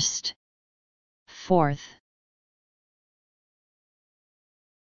 first, fourth.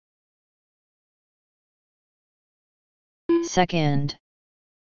 Second,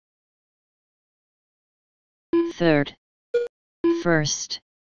 third, first,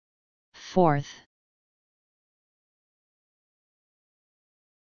 fourth.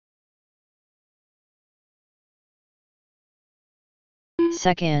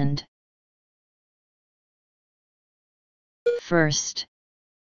 Second, first.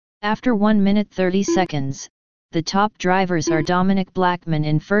 After 1 minute 30 seconds, the top drivers are Dominic Blackman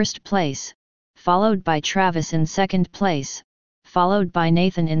in first place, followed by Travis in second place, followed by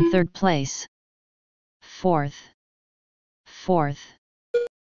Nathan in third place. Fourth,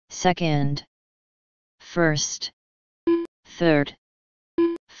 second, first, third,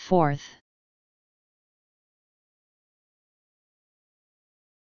 fourth.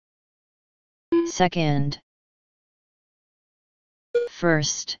 Second,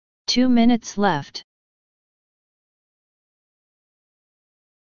 first, 2 minutes left.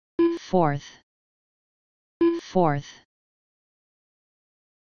 Fourth,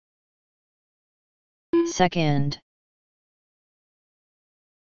 second.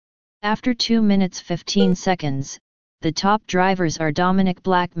 After 2 minutes 15 seconds, the top drivers are Dominic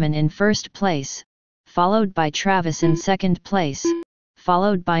Blackman in first place, followed by Travis in second place,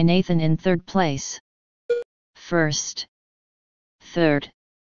 followed by Nathan in third place. First, third,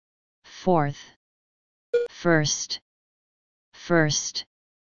 fourth, first,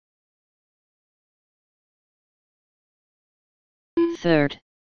 third,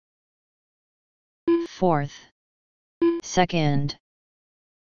 fourth, second,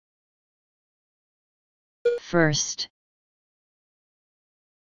 first.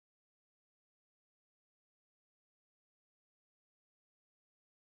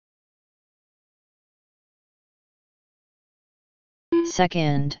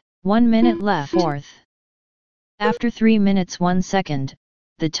 Second, 1 minute left. Fourth. After 3 minutes 1 second,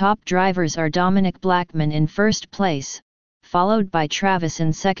 the top drivers are Dominic Blackman in first place, followed by Travis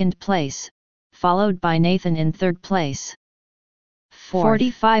in second place, followed by Nathan in third place. Fourth.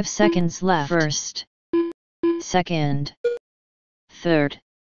 45 seconds left. First, second, third,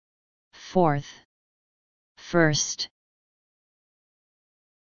 fourth, first.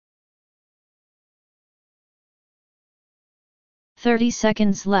 "30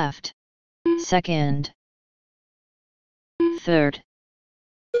 seconds left. Second, third,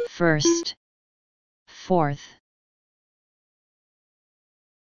 first, fourth.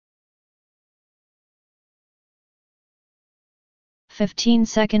 "15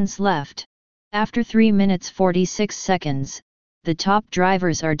 seconds left. After 3 minutes 46 seconds, the top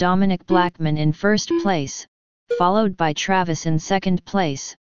drivers are Dominic Blackman in first place, followed by Travis in second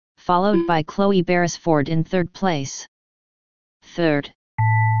place, followed by Chloe Beresford in third place. Third,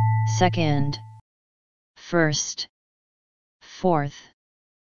 second, first, fourth.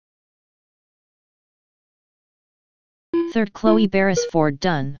 Third, Chloe Beresford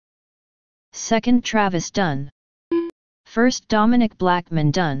done. Second, Travis done. First, Dominic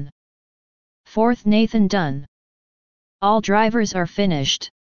Blackman done. Fourth, Nathan done. All drivers are finished.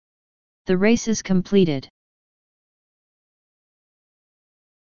 The race is completed.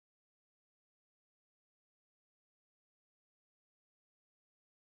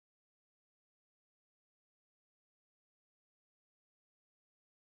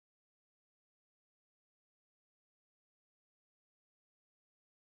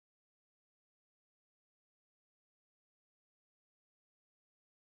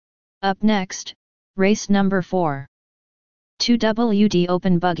 Up next, race number 4. 2WD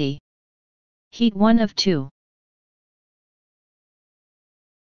open buggy. Heat 1 of 2.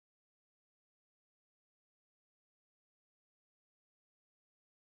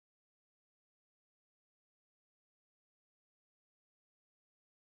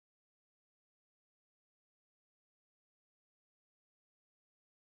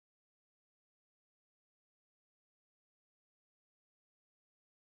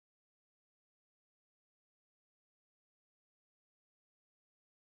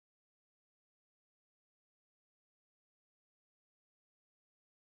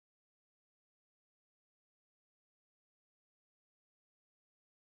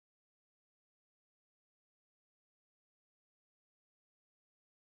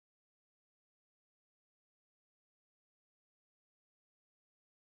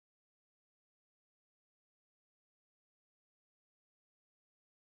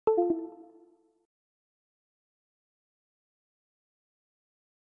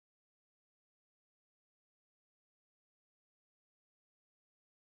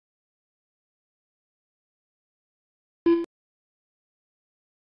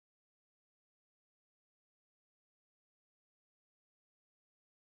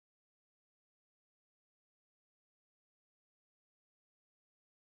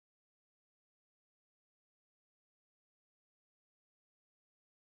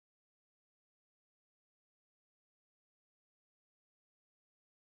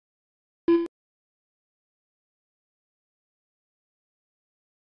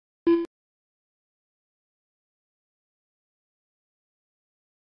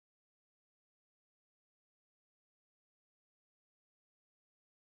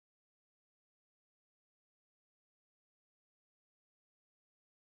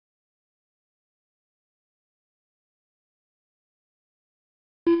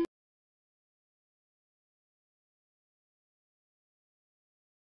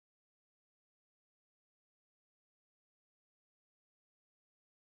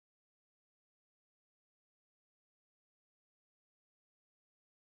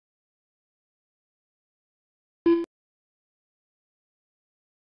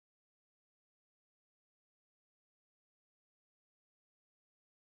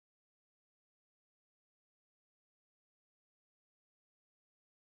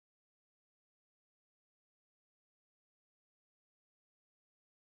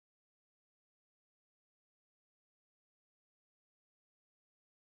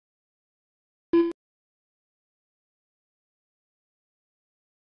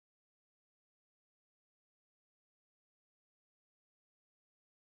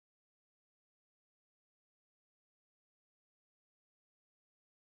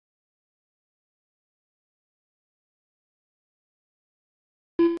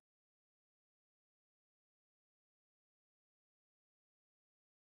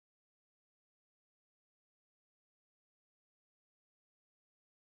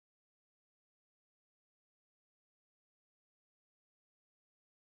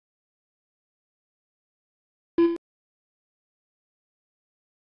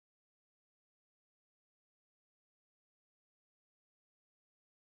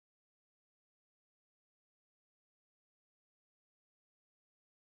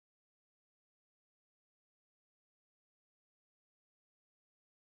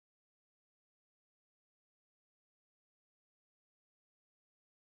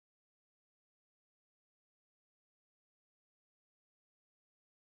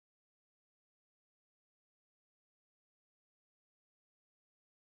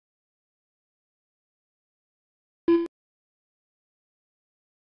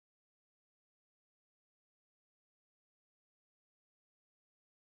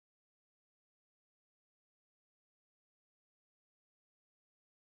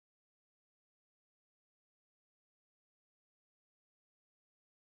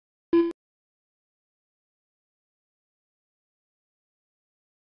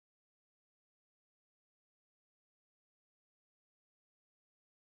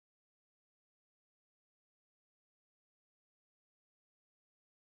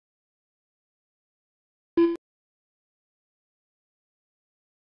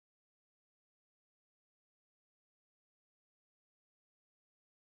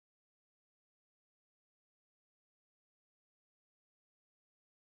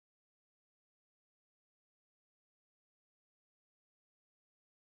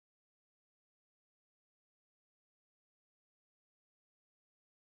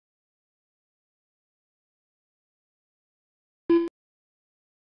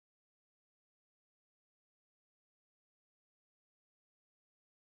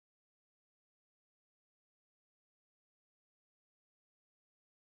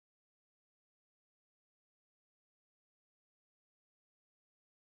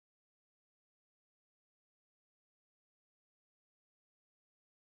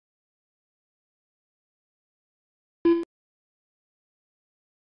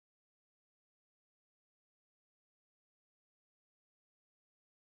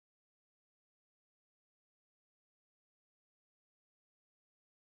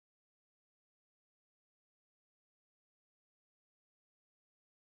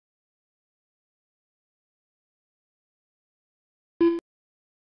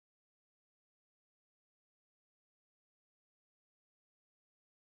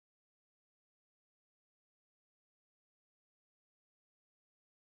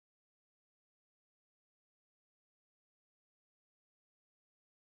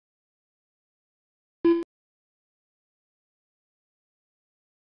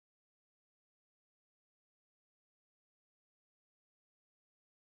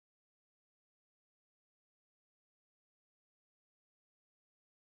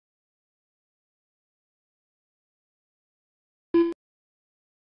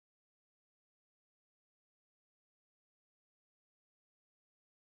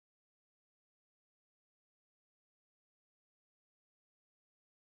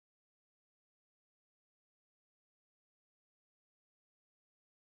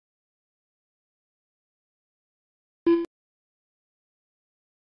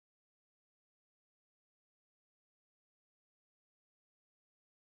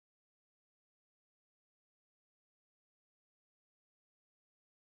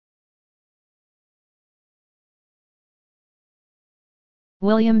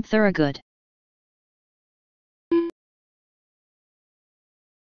 William Thorogood.